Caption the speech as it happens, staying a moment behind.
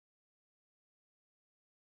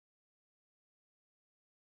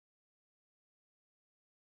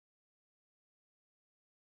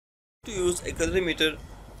To use a colorimeter,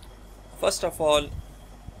 first of all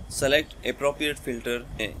select appropriate filter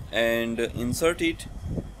and insert it,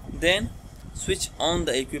 then switch on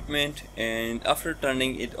the equipment, and after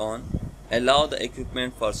turning it on allow the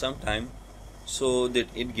equipment for some time so that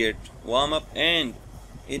it get warm up and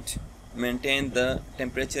it maintain the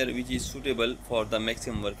temperature which is suitable for the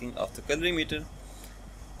maximum working of the colorimeter.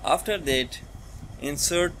 After that,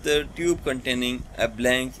 insert the tube containing a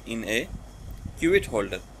blank in a cuvette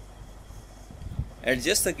holder.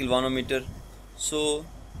 Adjust the galvanometer so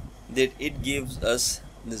that it gives us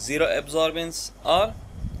the zero absorbance or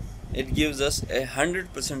it gives us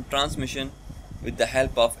 100% transmission with the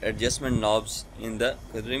help of adjustment knobs in the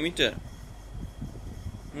colorimeter.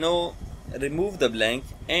 Now remove the blank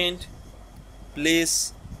and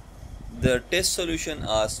place the test solution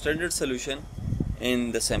or standard solution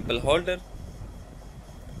in the sample holder.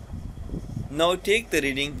 Now take the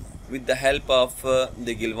reading with the help of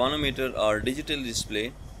the galvanometer or digital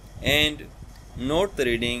display and note the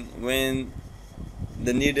reading when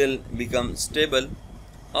the needle becomes stable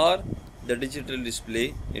or the digital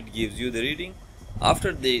display it gives you the reading.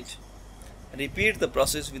 After that, repeat the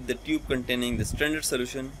process with the tube containing the standard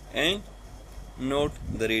solution and note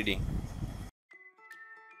the reading.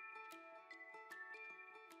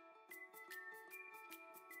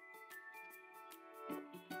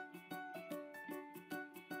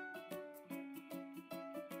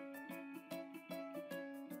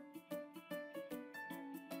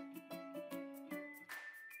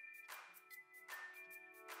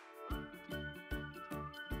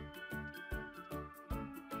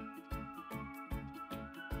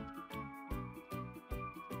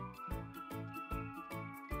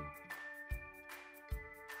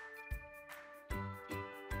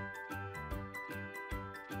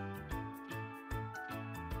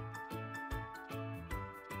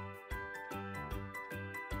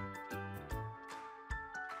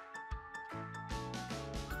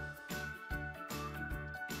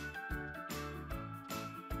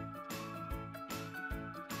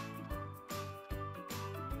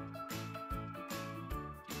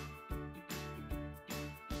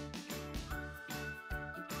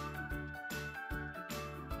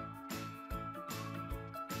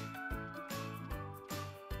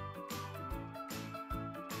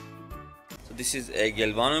 So this is a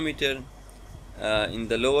galvanometer. In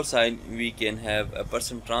the lower side we can have a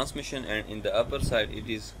percent transmission, and in the upper side it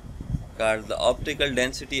is called the optical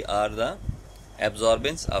density or the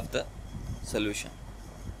absorbance of the solution.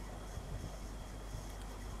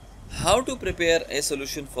 How to prepare a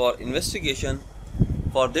solution for investigation?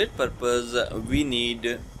 For that purpose we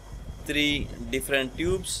need three different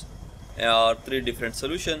tubes or three different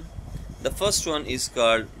solutions. The first one is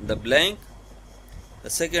called the blank, the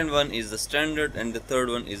second one is the standard, and the third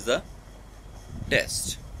one is the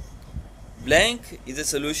test. Blank is a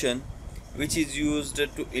solution which is used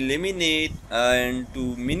to eliminate and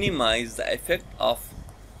to minimize the effect of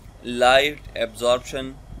light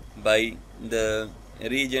absorption by the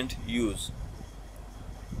reagent used.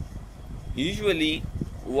 Usually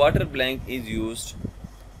water blank is used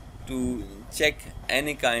to check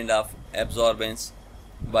any kind of absorbance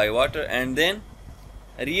by water, and then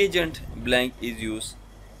reagent blank is used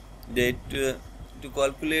that to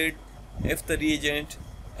calculate if the reagent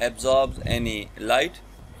absorbs any light.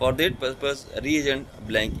 For that purpose reagent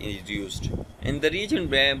blank is used. In the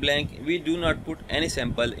reagent blank we do not put any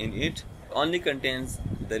sample in it, only contains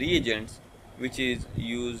the reagents which is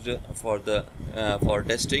used for the for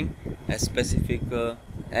testing a specific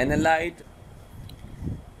analyte.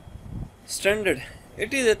 Standard,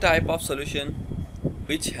 it is a type of solution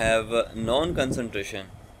which have known concentration,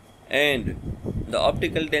 and the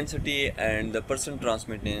optical density and the percent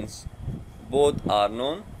transmittance both are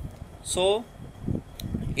known, so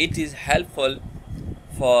it is helpful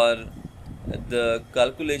for the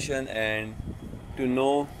calculation and to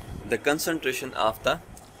know the concentration of the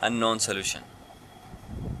unknown solution.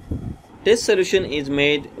 Test solution is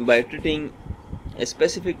made by treating a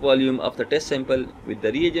specific volume of the test sample with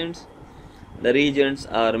the reagents. The reagents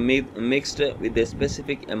are mixed with a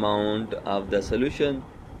specific amount of the solution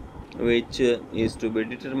which is to be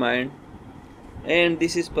determined, and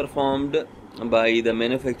this is performed by the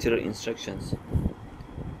manufacturer instructions.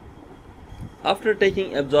 After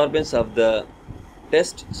taking absorbance of the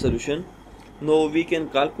test solution, now we can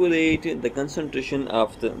calculate the concentration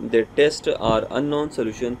of the test or unknown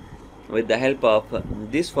solution with the help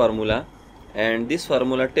of this formula, and this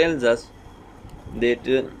formula tells us that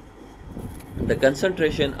the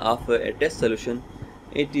concentration of a test solution,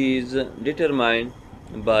 it is determined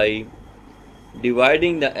by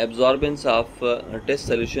dividing the absorbance of a test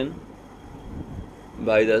solution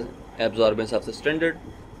by the absorbance of the standard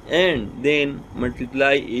and then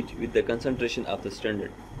multiply it with the concentration of the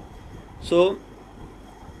standard. So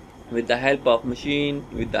with the help of machine,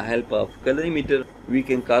 with the help of colorimeter, we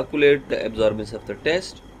can calculate the absorbance of the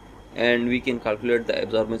test and we can calculate the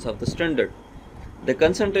absorbance of the standard. The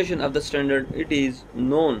concentration of the standard, it is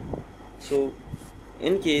known. So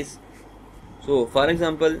in case, so for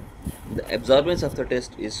example, the absorbance of the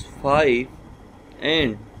test is 5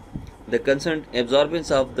 and the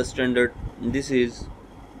absorbance of the standard, this is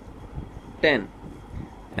 10,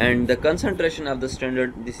 and the concentration of the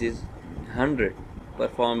standard, this is 100,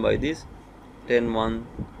 performed by this 10 1,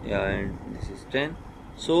 yeah, and this is 10.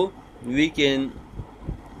 So we can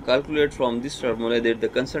calculate from this formula that the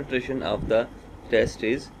concentration of the test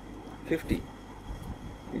is 50.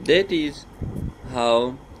 That is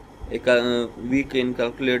how we can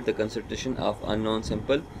calculate the concentration of unknown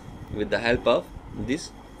sample with the help of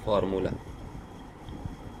this formula.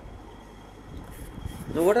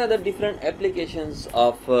 Now, what are the different applications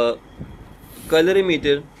of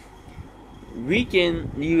colorimeter? We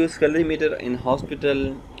can use colorimeter in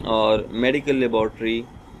hospital or medical laboratory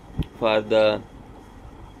for the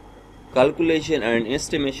calculation and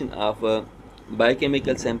estimation of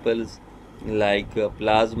biochemical samples like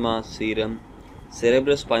plasma, serum,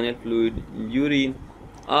 cerebrospinal fluid, urine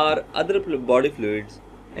or other body fluids,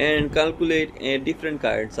 and calculate different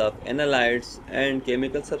kinds of analytes and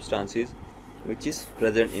chemical substances which is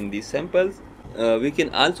present in these samples. We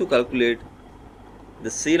can also calculate the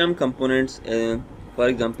serum components, for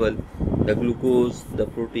example the glucose, the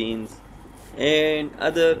proteins and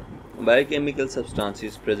other biochemical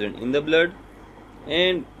substances present in the blood.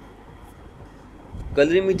 And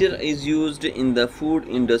colorimeter is used in the food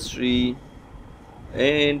industry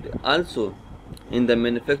and also in the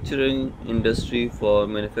manufacturing industry for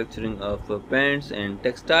manufacturing of pants and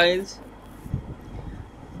textiles.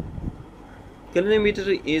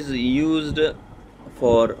 Colorimeter is used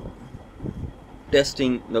for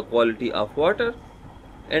testing the quality of water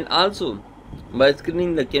and also by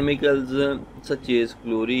screening the chemicals such as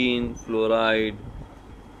chlorine, fluoride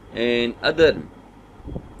and other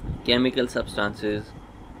chemical substances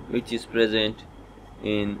which is present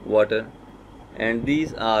in water, and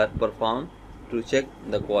these are performed to check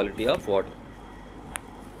the quality of water.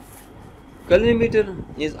 Colorimeter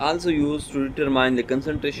is also used to determine the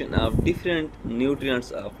concentration of different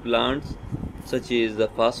nutrients of plants such as the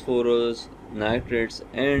phosphorus, nitrates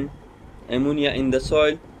and ammonia in the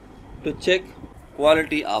soil to check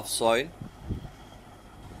quality of soil.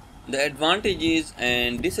 The advantages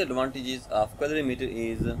and disadvantages of colorimeter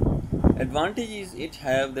is, advantages it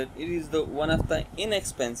have that it is the one of the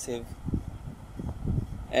inexpensive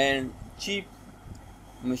and cheap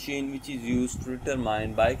machine which is used to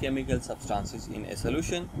determine biochemical substances in a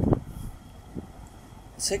solution.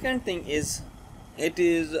 Second thing is, it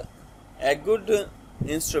is a good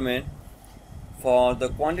instrument for the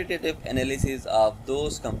quantitative analysis of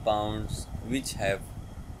those compounds which have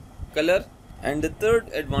color. And the third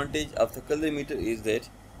advantage of the colorimeter is that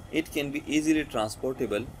it can be easily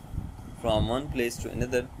transportable from one place to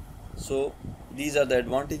another. So these are the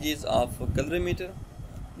advantages of colorimeter.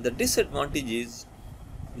 The disadvantage is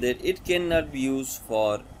that it cannot be used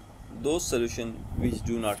for those solutions which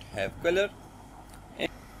do not have color. And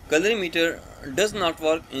colorimeter does not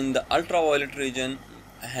work in the ultraviolet region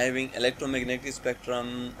having electromagnetic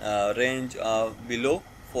spectrum range of below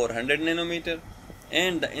 400 nanometer,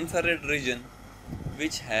 and the infrared region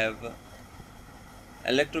which have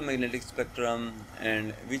electromagnetic spectrum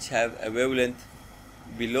and which have a wavelength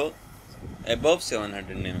above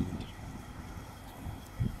 700 nanometer.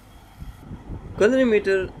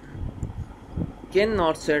 Colorimeter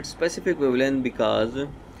cannot set specific wavelength because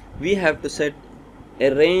we have to set a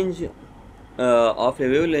range of a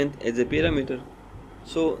wavelength as a parameter.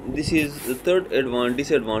 So this is the third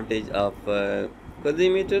disadvantage of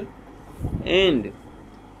colorimeter. And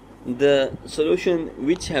the solution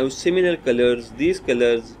which have similar colors, these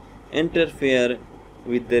colors interfere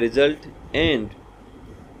with the result and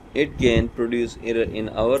it can produce error in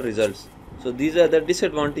our results. So these are the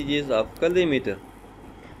disadvantages of colorimeter.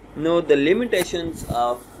 Now the limitations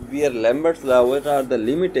of Beer-Lambert Law. What are the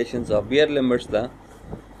limitations of Beer-Lambert Law?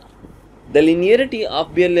 The linearity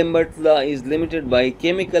of Beer-Lambert Law is limited by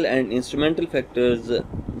chemical and instrumental factors.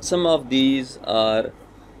 Some of these are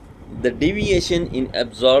the deviation in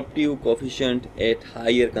absorptive coefficient at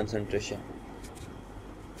higher concentration.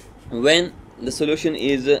 When the solution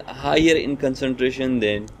is higher in concentration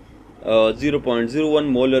than 0.01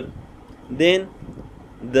 molar, then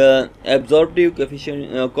the absorptive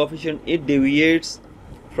coefficient it deviates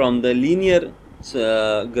from the linear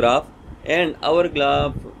graph, and our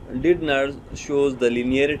graph did not shows the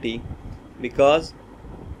linearity because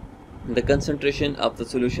the concentration of the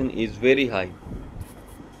solution is very high.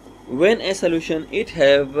 When a solution it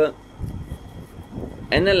have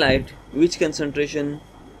analyte which concentration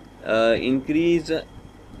increase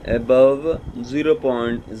above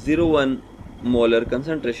 0.01 molar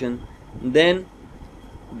concentration, then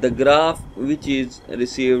the graph which is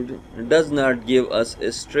received does not give us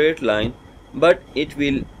a straight line, but it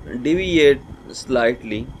will deviate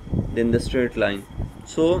slightly than the straight line.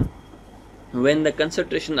 So when the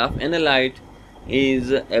concentration of analyte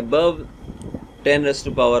is above 10 raised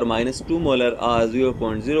to power minus 2 molar or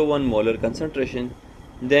 0.01 molar concentration,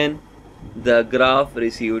 then the graph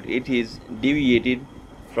received it is deviated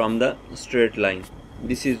from the straight line.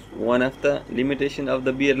 This is one of the limitation of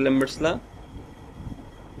the Beer-Lambert's law.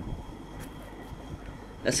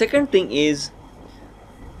 The second thing is,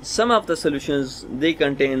 some of the solutions they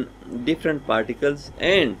contain different particles,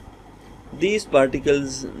 and these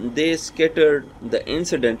particles they scatter the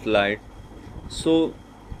incident light, so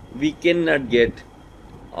we cannot get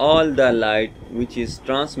all the light which is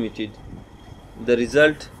transmitted. The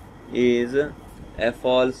result is a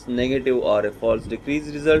false negative or a false decrease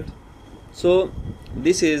result. So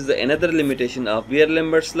this is another limitation of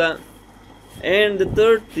Beer-Lambert's law. And the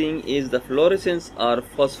third thing is the fluorescence or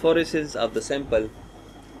phosphorescence of the sample.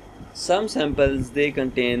 Some samples they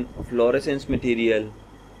contain fluorescence material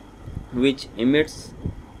which emits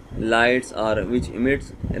lights or which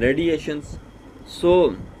emits radiations.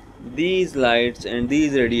 So these lights and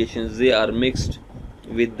these radiations they are mixed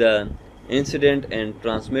with the incident and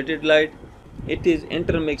transmitted light. It is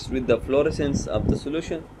intermixed with the fluorescence of the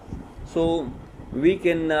solution. So we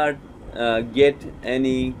cannot get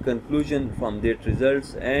any conclusion from that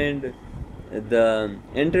results, and the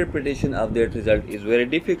interpretation of that result is very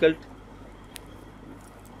difficult.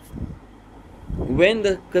 When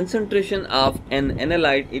the concentration of an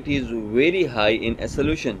analyte it is very high in a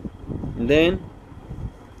solution, then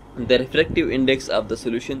the refractive index of the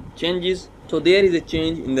solution changes. So there is a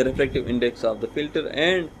change in the refractive index of the filter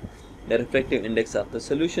and the refractive index of the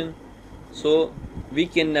solution. So we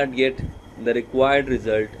cannot get the required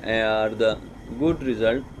result or the good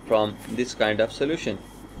result from this kind of solution.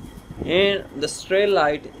 And the stray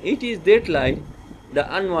light, it is that light,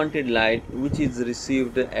 the unwanted light which is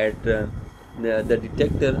received at the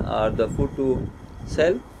detector or the photo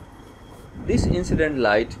cell. This incident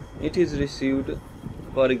light it is received,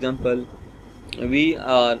 for example, we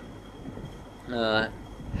are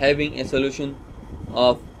having a solution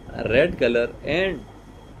of red color and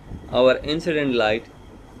our incident light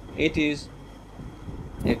it is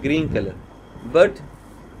a green color, but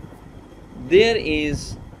there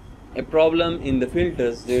is a problem in the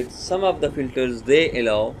filters that some of the filters they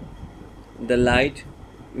allow the light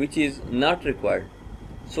which is not required,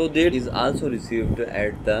 so that is also received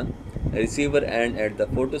at the receiver and at the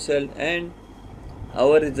photocell, and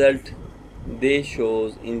our result they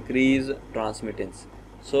shows increased transmittance.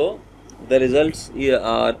 So the results here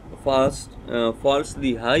are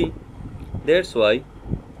falsely high. That's why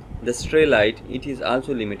the stray light it is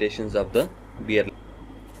also limitations of the Beer.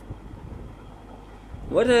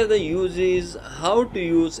 What are the uses, how to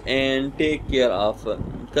use and take care of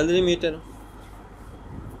colorimeter?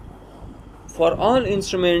 For all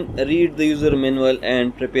instrument, read the user manual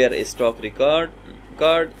and prepare a stock record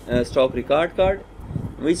card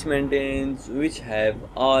which have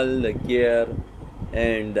all the care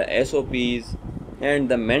and the SOPs and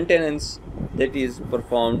the maintenance that is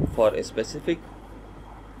performed for a specific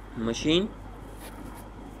machine.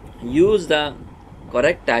 Use the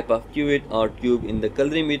correct type of cuvette or tube in the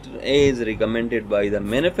colorimeter as recommended by the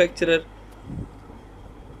manufacturer.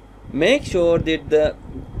 Make sure that the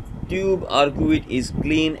tube or cuvette is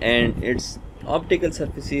clean and its optical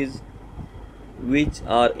surfaces which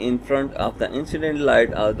are in front of the incident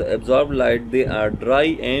light or the absorbed light they are dry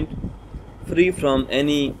and free from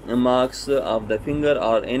any marks of the finger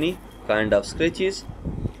or any kind of scratches.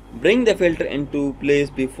 Bring the filter into place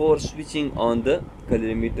before switching on the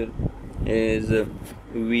colorimeter as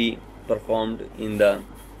we performed in the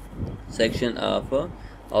section of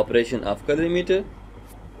operation of colorimeter.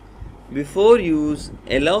 Before use,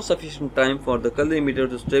 allow sufficient time for the colorimeter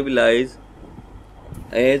to stabilize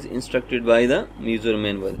as instructed by the user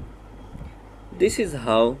manual. This is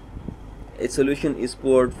how a solution is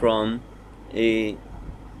poured from a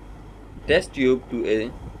test tube to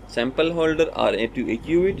a sample holder or to a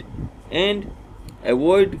cuvette, and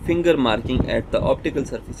avoid finger marking at the optical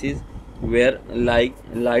surfaces where light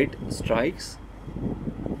strikes.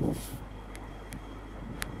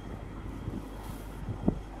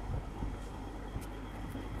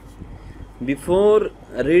 Before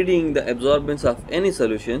reading the absorbance of any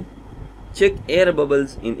solution, check air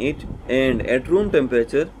bubbles in it, and at room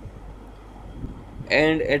temperature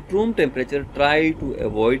try to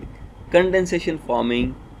avoid condensation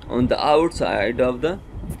forming on the outside of the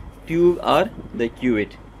tube or the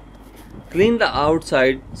cuvette. Clean the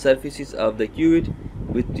outside surfaces of the cuvette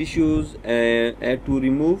with tissues to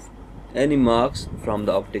remove any marks from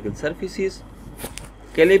the optical surfaces.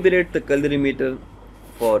 Calibrate the colorimeter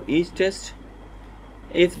for each test.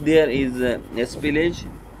 If there is a spillage,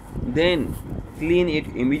 then clean it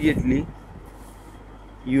immediately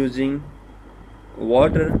using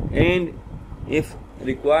water, and if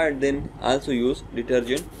required then also use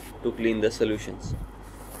detergent to clean the solutions.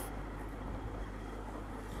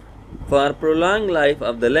 For prolonged life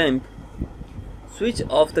of the lamp, switch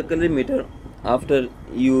off the colorimeter after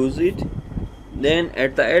use it. Then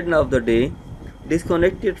at the end of the day,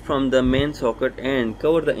 disconnect it from the main socket and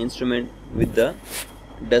cover the instrument with the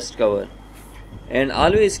dust cover. And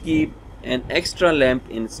always keep an extra lamp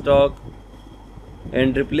in stock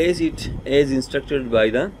and replace it as instructed by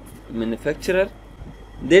the manufacturer.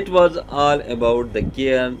 That was all about the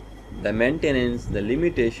care, the maintenance, the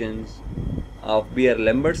limitations of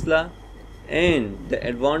Beer-Lambert's law and the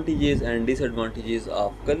advantages and disadvantages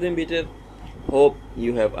of colorimeter. Hope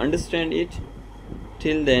you have understand it.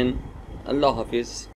 Till then, Allah Hafiz.